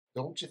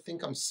Don't you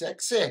think I'm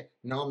sexy?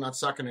 No, I'm not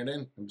sucking it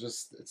in.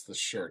 It's the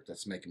shirt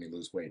that's making me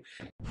lose weight.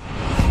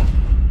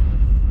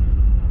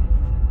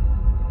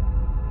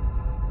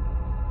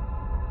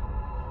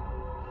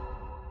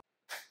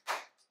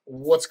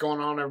 What's going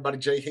on, everybody?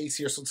 Jay Haze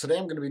here. So today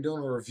I'm going to be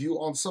doing a review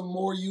on some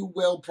more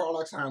UWell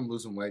products. I'm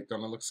losing weight.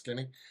 Don't I look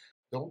skinny?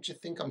 Don't you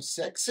think I'm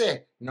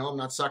sexy? No, I'm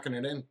not sucking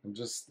it in.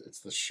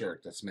 It's the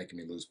shirt that's making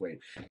me lose weight.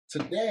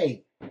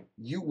 Today,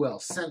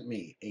 UWell sent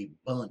me a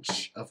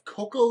bunch of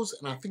Cocos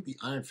and I think the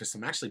Iron Fist.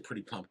 I'm actually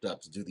pretty pumped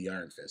up to do the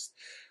Iron Fist.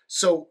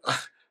 So,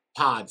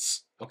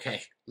 pods.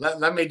 Okay,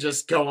 let me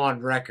just go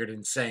on record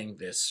in saying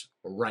this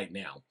right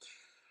now.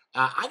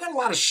 I got a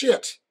lot of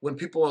shit when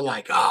people are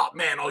like, oh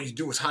man, all you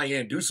do is high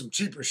end, do some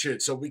cheaper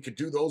shit so we could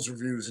do those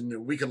reviews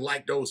and we could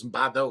like those and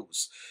buy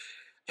those.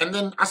 And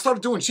then I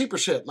started doing cheaper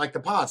shit like the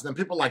pods. And then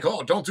people are like,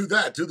 oh, don't do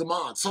that, do the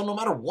mods. So no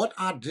matter what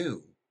I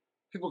do,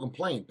 people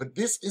complain. But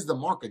this is the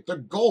market. The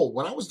goal,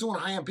 when I was doing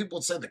high end, people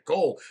would say the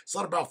goal, it's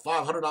not about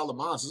 $500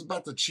 mods. It's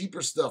about the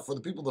cheaper stuff for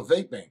the people to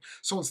vaping.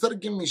 So instead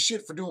of giving me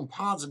shit for doing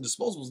pods and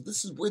disposables,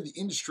 this is where the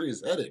industry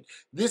is headed.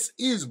 This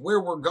is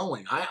where we're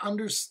going. I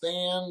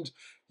understand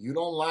you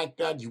don't like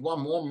that. You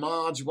want more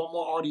mods. You want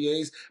more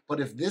RDAs. But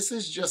if this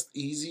is just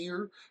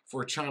easier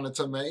for China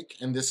to make,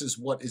 and this is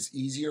what is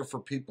easier for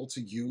people to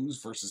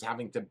use versus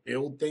having to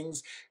build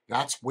things,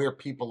 that's where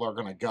people are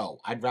going to go.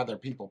 I'd rather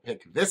people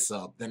pick this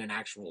up than an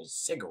actual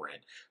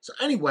cigarette. So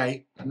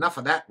anyway, enough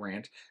of that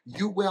rant.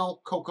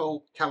 UWell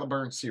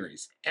Caliburn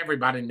series.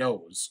 Everybody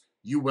knows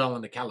UWell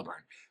and the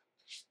Caliburn.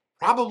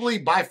 Probably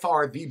by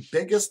far the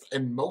biggest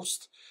and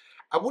most,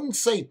 I wouldn't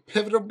say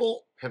pivotal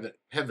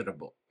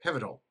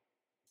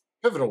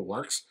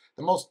works,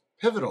 the most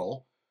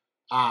pivotal,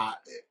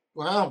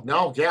 well,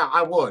 no, yeah,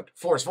 I would.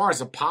 For as far as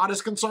the pod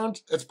is concerned,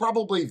 it's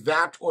probably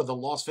that or the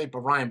Lost Vapor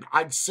Ryan, but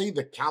I'd say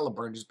the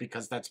Caliburn just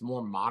because that's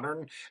more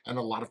modern and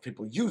a lot of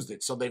people used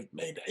it. So they've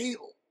made a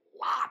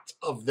lot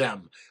of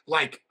them.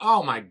 Like,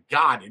 oh my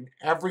God, and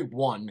every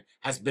one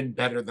has been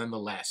better than the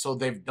last. So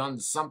they've done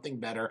something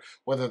better,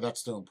 whether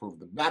that's to improve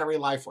the battery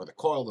life or the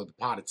coil or the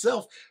pod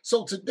itself.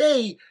 So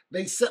today,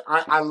 they said,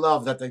 I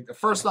love that they,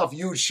 first off,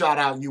 huge shout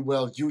out,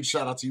 UWell, huge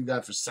shout out to you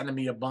guys for sending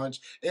me a bunch.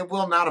 It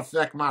will not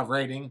affect my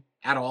rating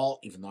at all,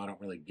 even though I don't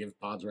really give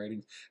pods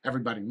ratings.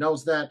 Everybody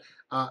knows that.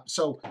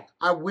 So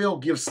I will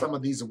give some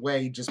of these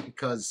away just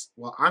because,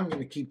 well, I'm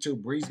going to keep two.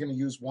 Bree's going to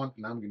use one,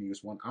 and I'm going to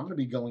use one. I'm going to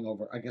be going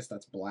over, I guess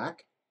that's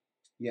black.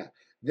 Yeah,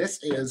 this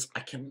is, I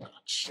cannot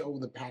show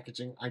the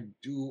packaging. I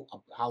do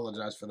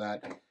apologize for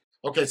that.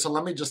 Okay, so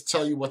let me just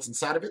tell you what's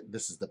inside of it.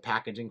 This is the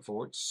packaging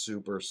for it.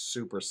 Super,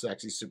 super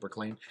sexy, super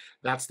clean.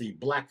 That's the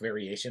black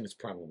variation. It's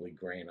probably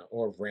gray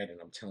or red, and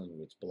I'm telling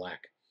you it's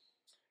black.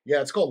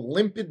 Yeah, it's called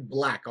Limpid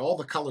Black. All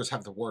the colors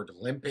have the word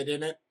limpid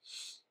in it.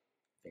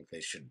 I think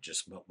they should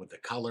just go with the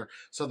color.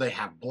 So they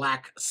have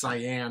black,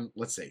 cyan.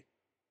 Let's see.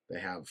 They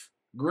have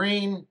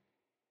green,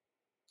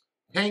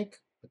 pink.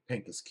 The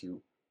pink is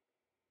cute.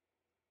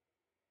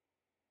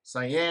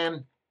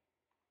 Cyan.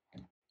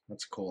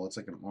 That's cool. It's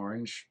like an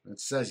orange. It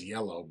says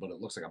yellow, but it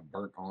looks like a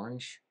burnt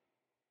orange.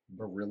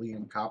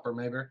 Beryllium copper,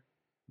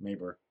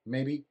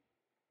 maybe.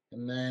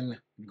 And then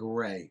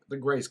gray. The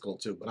gray's cool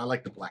too, but I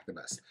like the black the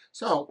best.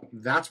 So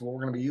that's what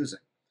we're going to be using.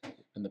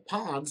 And the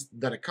pods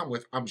that it come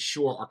with, I'm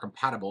sure, are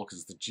compatible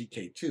because it's the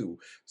GK2.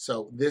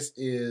 So this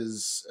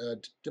is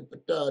the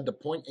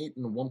 0.8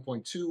 and the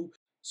 1.2.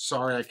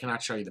 Sorry, I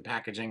cannot show you the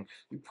packaging.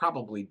 You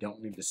probably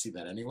don't need to see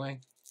that anyway.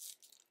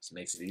 This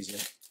makes it easier.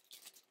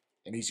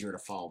 And easier to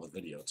follow the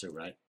video too,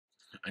 right?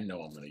 I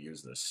know I'm going to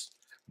use this.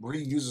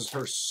 Bree uses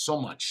hers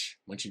so much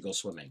when she goes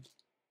swimming.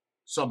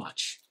 So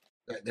much.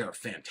 They're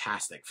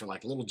fantastic for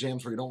like little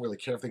jams where you don't really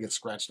care if they get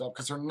scratched up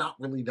because they're not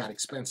really that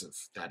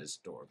expensive. That is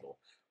adorable.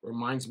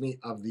 Reminds me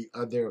of the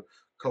other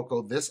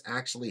Coco. This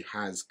actually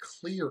has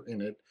clear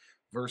in it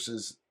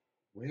versus,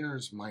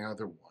 where's my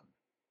other one?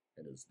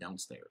 It is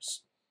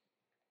downstairs.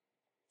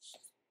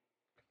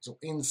 So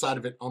inside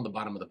of it, on the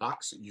bottom of the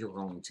box, you're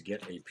going to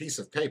get a piece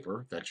of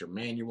paper. That's your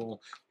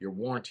manual, your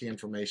warranty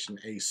information,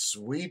 a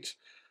sweet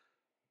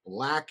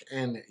black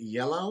and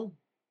yellow.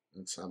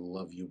 I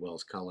love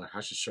UWell's color.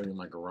 I should show you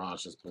my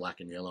garage. It's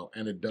black and yellow,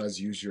 and it does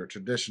use your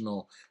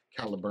traditional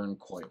Caliburn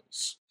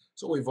coils.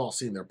 So we've all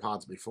seen their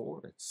pods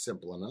before. It's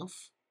simple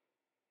enough.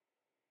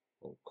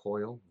 Little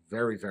coil,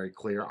 very, very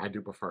clear. I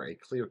do prefer a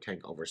clear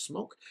tank over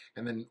smoke.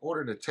 And then in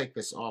order to take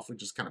this off, we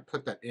just kind of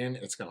put that in.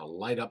 It's going to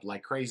light up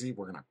like crazy.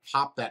 We're going to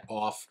pop that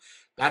off.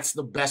 That's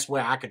the best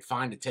way I could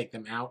find to take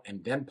them out,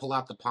 and then pull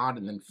out the pod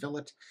and then fill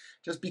it.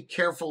 Just be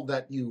careful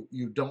that you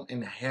don't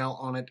inhale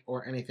on it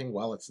or anything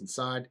while it's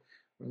inside.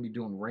 We're going to be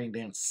doing rain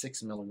dance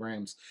 6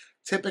 milligrams.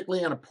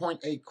 Typically on a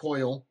 0.8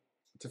 coil,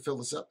 to fill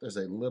this up, there's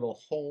a little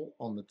hole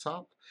on the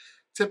top.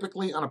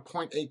 Typically on a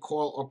 0.8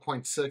 coil or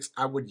 0.6,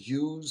 I would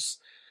use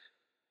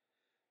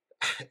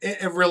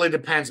It really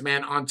depends,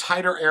 man. On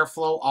tighter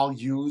airflow, I'll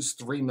use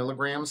 3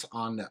 milligrams.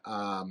 On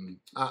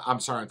I'm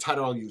sorry, on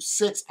tighter I'll use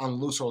 6. On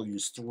looser I'll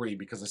use 3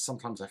 because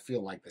sometimes I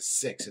feel like the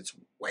 6, it's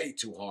way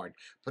too hard.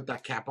 Put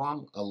that cap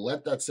on. I'll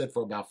let that sit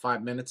for about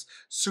 5 minutes.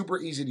 Super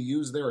easy to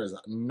use. There is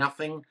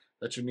nothing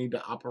that you need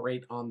to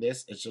operate on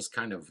this. It's just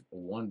kind of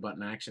one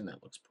button action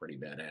that looks pretty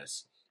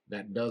badass.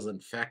 That does in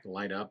fact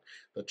light up.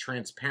 The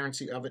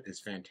transparency of it is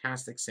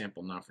fantastic.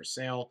 Sample not for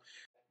sale.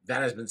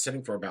 That has been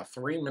sitting for about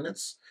 3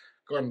 minutes.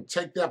 Go ahead and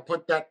take that,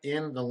 put that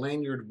in. The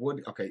lanyard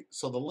would, okay,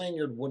 so the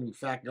lanyard would in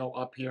fact go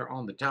up here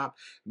on the top.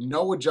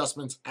 No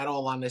adjustments at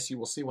all on this. You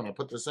will see when I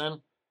put this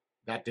in,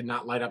 that did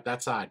not light up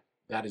that side.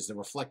 That is the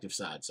reflective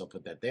side. So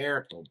put that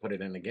there. We'll put it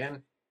in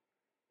again.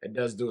 It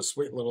does do a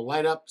sweet little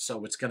light up,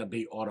 so it's going to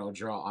be auto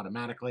draw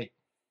automatically.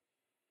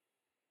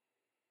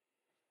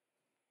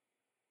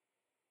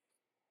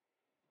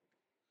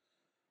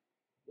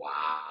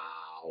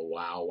 Wow,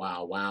 wow,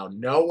 wow, wow.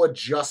 No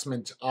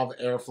adjustment of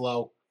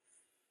airflow.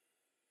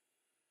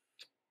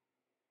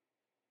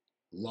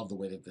 Love the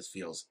way that this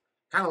feels.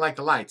 Kind of like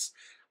the lights.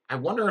 I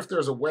wonder if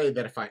there's a way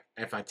that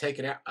if I take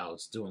it out, oh,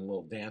 it's doing a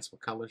little dance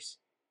with colors.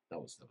 That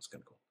was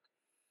kind of cool.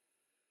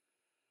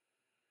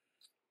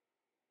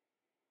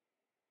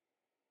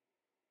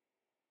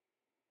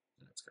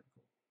 That's kind of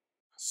cool.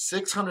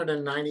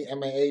 690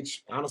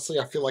 mAh. Honestly,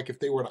 I feel like if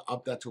they were to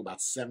up that to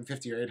about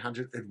 750 or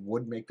 800, it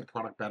would make the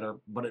product better,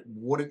 but it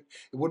wouldn't.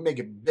 It would make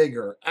it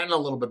bigger and a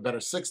little bit better.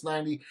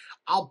 690,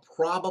 I'll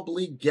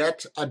probably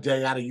get a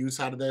day out of use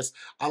out of this.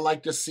 I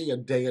like to see a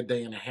day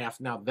and a half.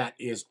 Now, that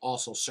is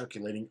also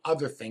circulating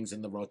other things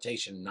in the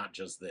rotation, not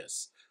just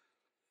this.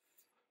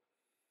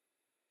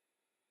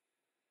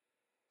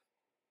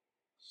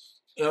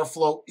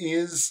 Airflow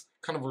is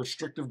kind of a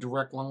restrictive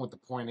direct lung with the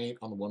 0.8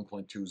 on the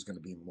 1.2 is going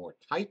to be more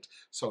tight.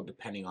 So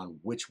depending on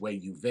which way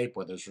you vape,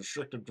 whether it's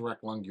restrictive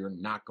direct lung, you're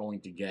not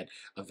going to get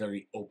a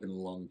very open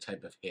lung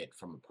type of hit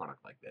from a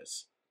product like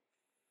this.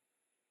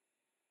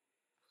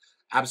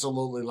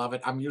 Absolutely love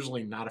it. I'm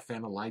usually not a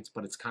fan of lights,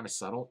 but it's kind of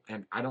subtle,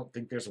 and I don't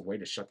think there's a way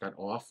to shut that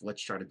off.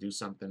 Let's try to do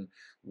something.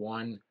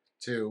 1,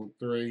 2,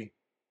 3.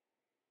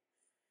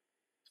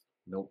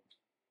 Nope.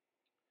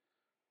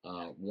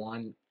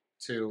 1,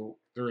 2,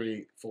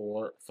 3,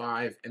 4,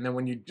 5. And then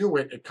when you do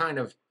it, it kind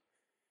of,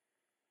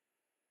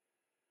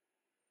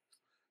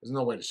 there's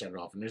no way to shut it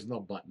off, and there's no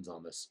buttons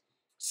on this.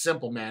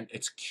 Simple, man.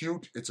 It's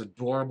cute. It's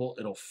adorable.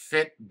 It'll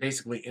fit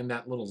basically in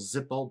that little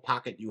Zippo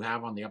pocket you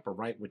have on the upper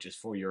right, which is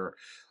for your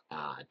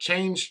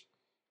change.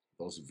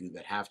 Those of you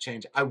that have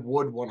change, I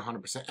would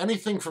 100%.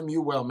 Anything from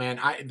UWell, man.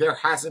 There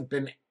hasn't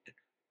been,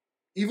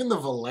 even the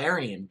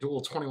Valerian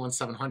Dual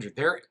 21700.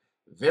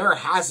 There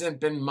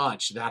hasn't been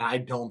much that I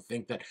don't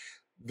think that.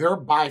 They're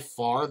by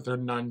far, their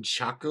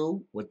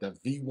nunchaku with the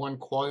V1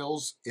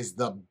 coils is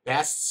the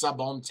best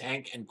sub-ohm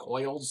tank and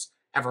coils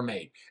ever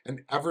made.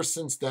 And ever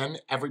since then,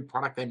 every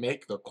product they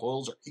make, the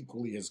coils are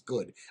equally as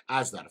good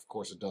as that. Of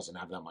course, it doesn't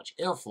have that much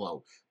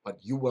airflow,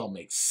 but UWell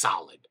makes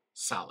solid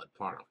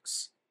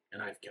products.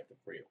 And I've kept it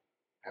for you.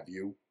 Have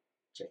you?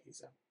 Check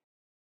these out.